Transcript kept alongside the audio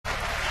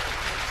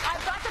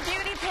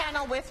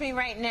panel with me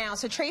right now.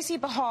 So Tracy,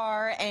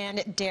 Bahar,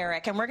 and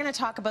Derek, and we're going to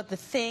talk about the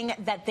thing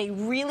that they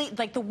really,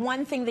 like the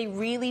one thing they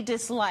really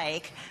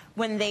dislike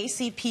when they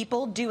see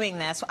people doing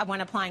this when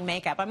applying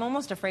makeup. I'm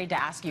almost afraid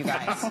to ask you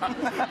guys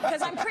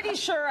because I'm pretty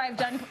sure I've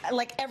done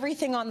like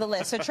everything on the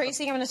list. So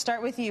Tracy, I'm going to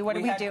start with you. What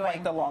are we doing?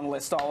 Quite the long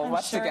list, all of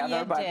us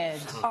together.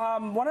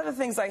 One of the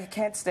things I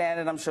can't stand,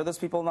 and I'm sure there's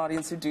people in the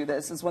audience who do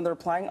this, is when they're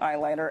applying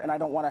eyeliner, and I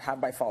don't want to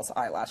have my false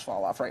eyelash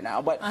fall off right now,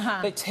 but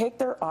they take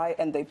their eye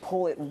and they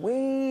pull it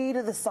way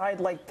to the side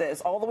like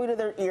this, all the way to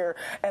their ear,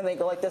 and they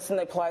go like this and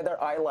they apply their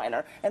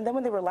eyeliner. And then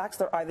when they relax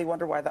their eye, they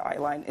wonder why the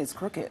eyeline is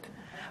crooked.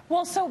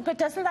 Well, but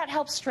doesn't that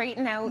help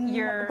straighten out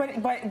your... But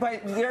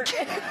you're...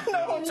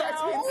 no,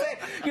 trust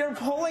me, you're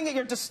pulling it,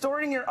 you're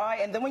distorting your eye,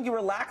 and then when you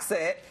relax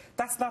it,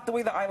 that's not the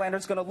way the eyeliner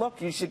is going to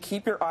look. You should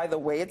keep your eye the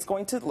way it's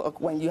going to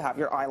look when you have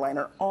your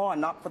eyeliner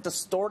on, not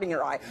distorting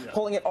your eye,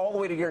 pulling it all the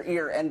way to your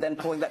ear, and then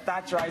pulling that.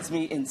 That drives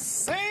me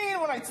insane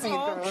when I see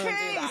girls do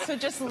that. So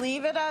just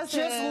leave it as is.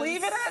 Just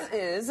leave it as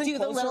is. And do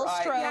the little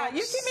strokes. Yeah,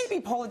 you can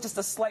maybe pull it just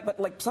a slight, but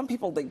like some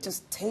people, they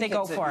just take it. They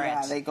go for it.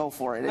 Yeah, they go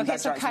for it. Okay,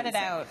 so cut it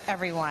out,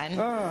 everyone.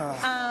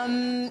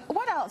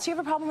 What else? Do you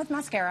have a problem with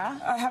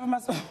mascara? I have a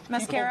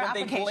mascara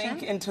application. They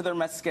blink into their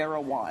mascara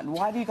wand.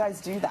 Why do you guys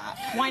do that?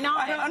 Why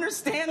not? I don't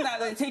understand that.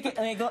 They take it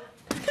and they go...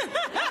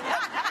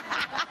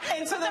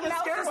 And so the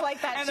mascara is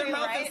like that, and their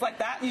mouth is like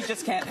that. You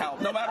just can't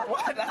help. No matter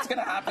what, that's going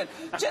to happen.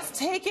 Just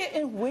take it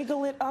and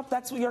wiggle it up.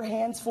 That's what your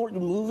hand's for. You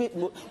move it,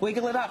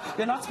 wiggle it up.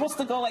 You're not supposed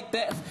to go like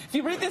this. If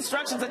you read the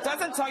instructions, it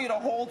doesn't tell you to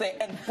hold it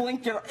and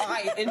blink your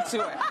eye into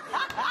it.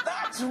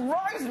 That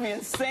drives me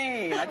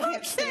insane. I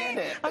can't stand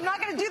it. I'm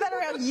not going to do that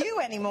around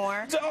you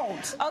anymore.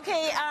 Don't.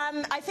 Okay,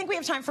 I think we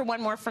have time for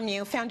one more from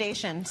you.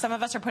 Foundation. Some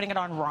of us are putting it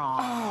on wrong.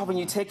 Oh, when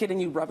you take it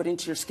and you rub it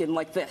into your skin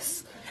like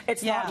this.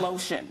 It's not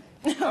lotion.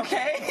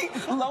 Okay?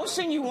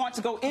 Lotion you want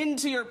to go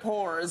into your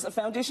pores. A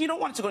foundation, you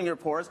don't want it to go in your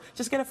pores.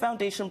 Just get a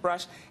foundation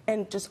brush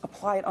and just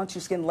apply it onto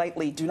your skin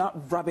lightly. Do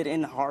not rub it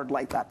in hard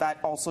like that. That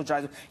also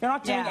drives... You're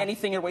not doing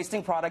anything. You're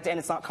wasting product, and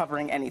it's not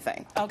covering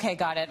anything. Okay,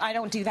 got it. I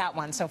don't do that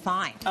one, so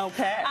fine.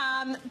 Okay.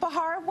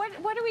 Bahar,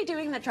 what are we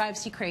doing that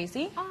drives you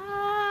crazy?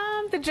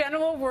 The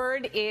general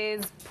word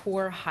is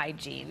poor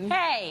hygiene.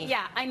 Hey!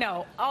 Yeah, I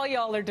know. All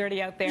y'all are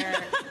dirty out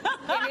there.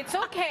 And it's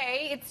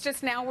okay. It's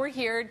just now we're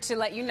here to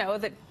let you know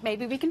that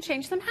maybe we can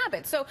change some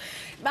habits. So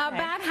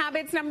bad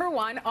habits, number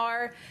one,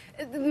 are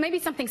maybe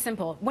something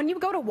simple. When you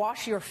go to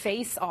wash your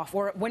face off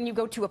or when you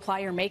go to apply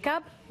your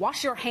makeup,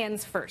 wash your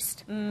hands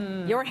first.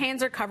 Your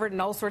hands are covered in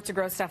all sorts of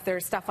gross stuff.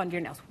 There's stuff under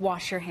your nails.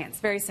 Wash your hands.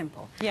 Very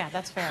simple. Yeah,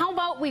 that's fair. How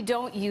about we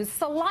don't use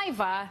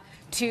saliva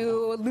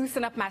to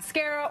loosen up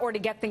mascara or to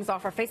get things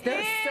off our face?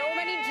 There's so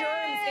many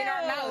germs in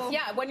our mouth.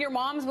 Yeah, when your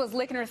mom was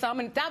licking her thumb,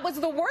 and that was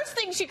the worst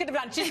thing she could have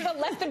done. She should have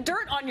left the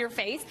dirt on your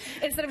face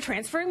instead of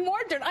transferring more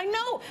dirt. I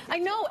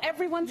know,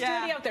 everyone's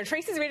dirty out there.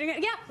 Tracy's dirty.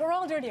 Yeah, we're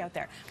all dirty out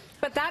there.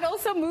 But that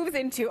also moves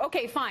into,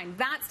 okay, fine,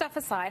 that stuff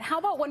aside, how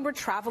about when we're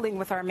traveling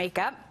with our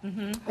makeup?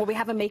 Well, we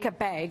have a makeup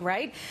bag,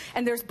 right?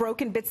 And there's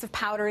broken bits of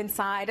powder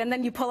inside, and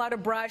then you pull out a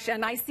brush,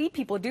 and I see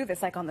people do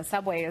this, like on the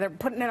subway. They're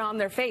putting it on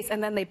their face,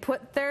 and then they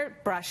put their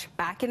brush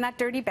back in that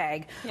dirty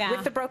bag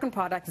with the broken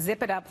product,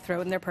 zip it up, throw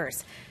it in their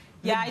purse.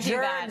 Yeah, I do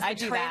that. I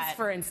do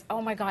transference.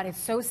 Oh my God, it's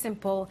so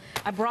simple.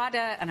 I brought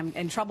and I'm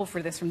in trouble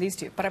for this from these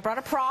two, but I brought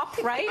a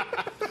prop, right?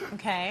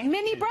 Okay.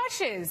 Mini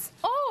brushes.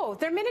 Oh,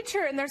 they're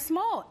miniature and they're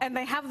small, and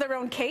they have their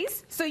own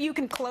case, so you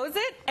can close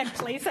it and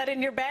place that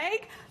in your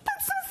bag.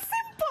 That's so simple.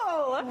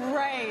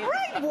 Right.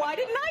 Right. Why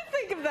didn't I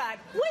think of that?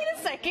 Wait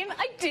a second.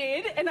 I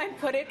did, and I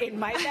put it in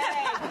my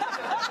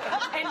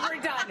bag. And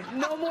we're done.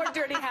 No more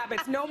dirty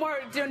habits. No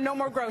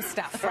more gross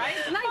stuff. Right?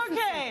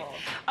 Nice.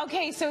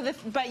 Okay. So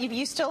but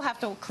you still have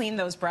to clean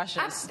those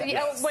brushes.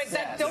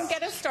 Don't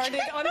get us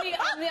started on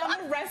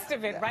the rest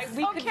of it. Right?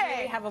 We could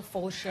really have a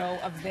full show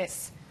of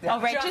this. All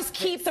right, just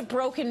keep the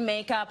broken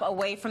makeup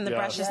away from the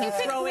brushes and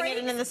throwing it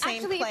in the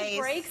same place. If it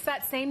breaks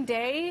that same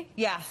day,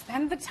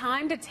 spend the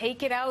time to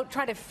take it out,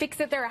 try to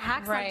fix it. There are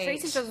hacks like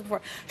Tracy does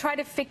before. Try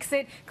to fix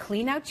it,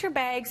 clean out your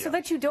bag so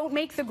that you don't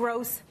make the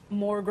gross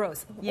more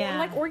gross. Yeah.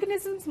 Like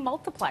organisms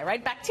multiply,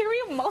 right?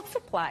 Bacteria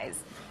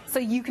multiplies. So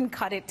you can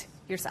cut it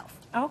yourself.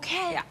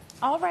 Okay. Yeah.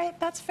 All right,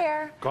 that's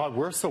fair. God,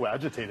 we're so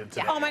agitated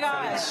today. Oh my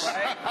gosh.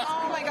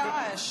 Oh my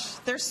gosh.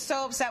 They're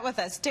so upset with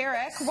us.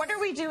 Derek, what are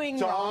we doing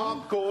wrong?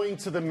 Stop going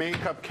to the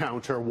makeup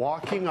counter,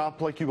 walking up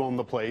like you own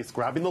the place,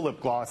 grabbing the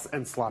lip gloss,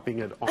 and slapping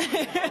it on.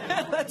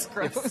 That's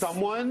gross. If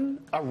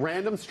a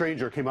random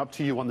stranger, came up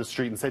to you on the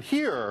street and said,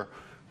 "Here,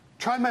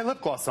 try my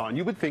lip gloss on,"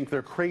 you would think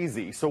they're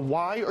crazy. So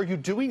why are you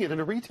doing it in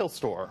a retail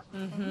store?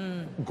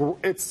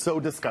 It's so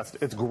disgusting.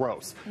 It's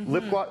gross.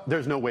 Lip gloss,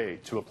 there's no way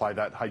to apply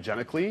that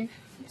hygienically.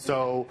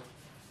 So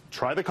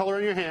try the color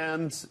in your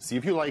hands, see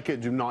if you like it,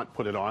 do not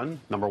put it on,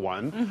 number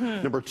one.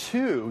 Number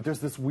two, there's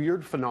this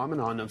weird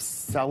phenomenon of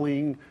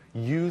selling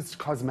used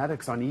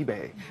cosmetics on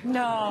eBay.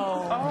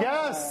 No.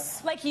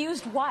 Yes. Like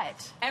used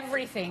what?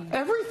 Everything.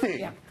 Everything.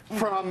 Yeah.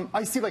 From,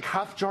 I see like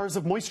half jars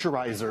of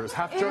moisturizers,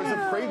 half jars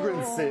of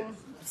fragrance.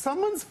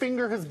 Someone's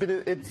finger has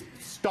been,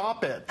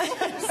 stop it.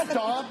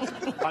 Stop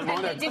I'm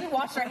on They didn't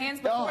wash their hands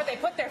before they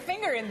put their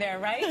finger in there,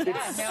 right?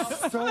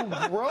 It's so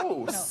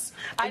gross.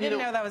 I didn't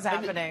know that was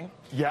happening.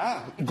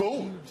 Yeah,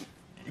 go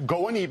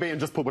on eBay and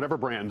just put whatever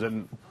brand,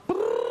 and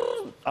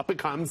up it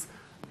comes.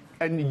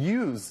 And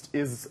used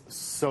is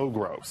so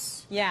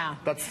gross. Yeah.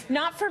 That's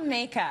not for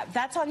makeup.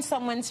 That's on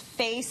someone's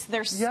face,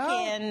 their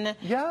skin.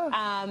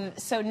 Yeah.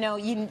 So no,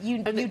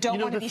 you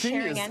don't want to be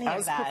sharing any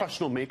of that. As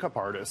professional makeup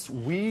artists,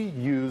 we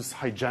use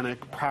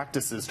hygienic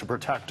practices to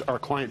protect our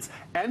clients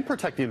and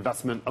protect the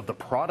investment of the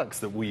products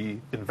that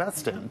we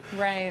invest in.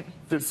 Right.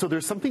 So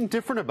there's something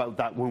different about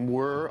that when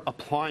we're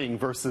applying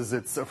versus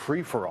it's a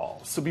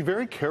free-for-all. So be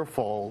very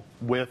careful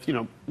with,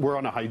 we're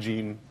on a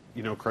hygiene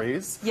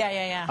craze.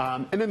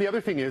 Yeah. And then the other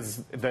thing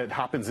that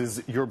happens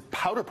is your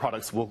powder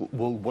products will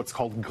what's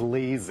called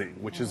glazing,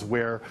 which is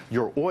where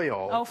your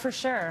oil for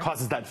sure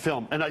causes that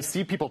film. And I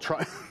see people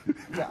try.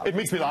 It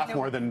makes me laugh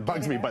more than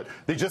bugs me, but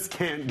they just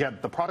can't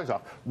get the product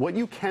off. What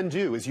you can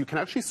do is you can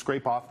actually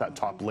scrape off that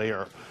top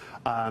layer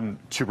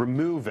to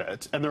remove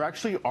it, and there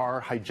actually are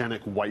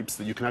hygienic wipes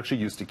that you can actually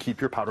use to keep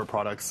your powder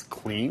products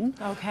clean.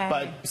 Okay.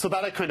 But so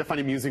that I kind of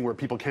find amusing where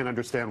people can't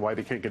understand why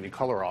they can't get any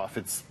color off.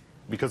 It's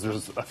because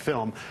there's a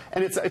film,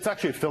 and it's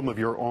actually a film of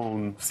your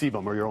own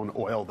sebum or your own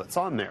oil that's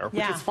on there,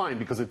 which is fine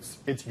because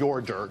it's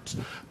your dirt,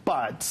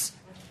 but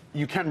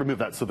you can remove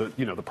that so that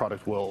the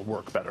product will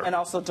work better. And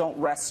also, don't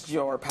rest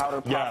your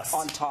powder puff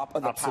on top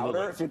of the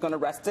powder. If you're going to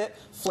rest it,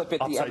 flip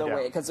it the other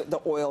way because the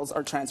oils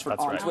are transferred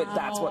onto it.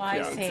 That's what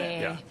creates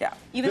it. Yeah.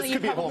 Even though you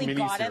probably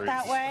got it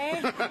that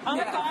way. Oh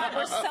my God,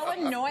 we're so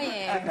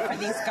annoying for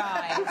these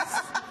guys.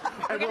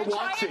 And we're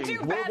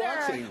watching. We're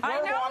watching.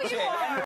 I know you are.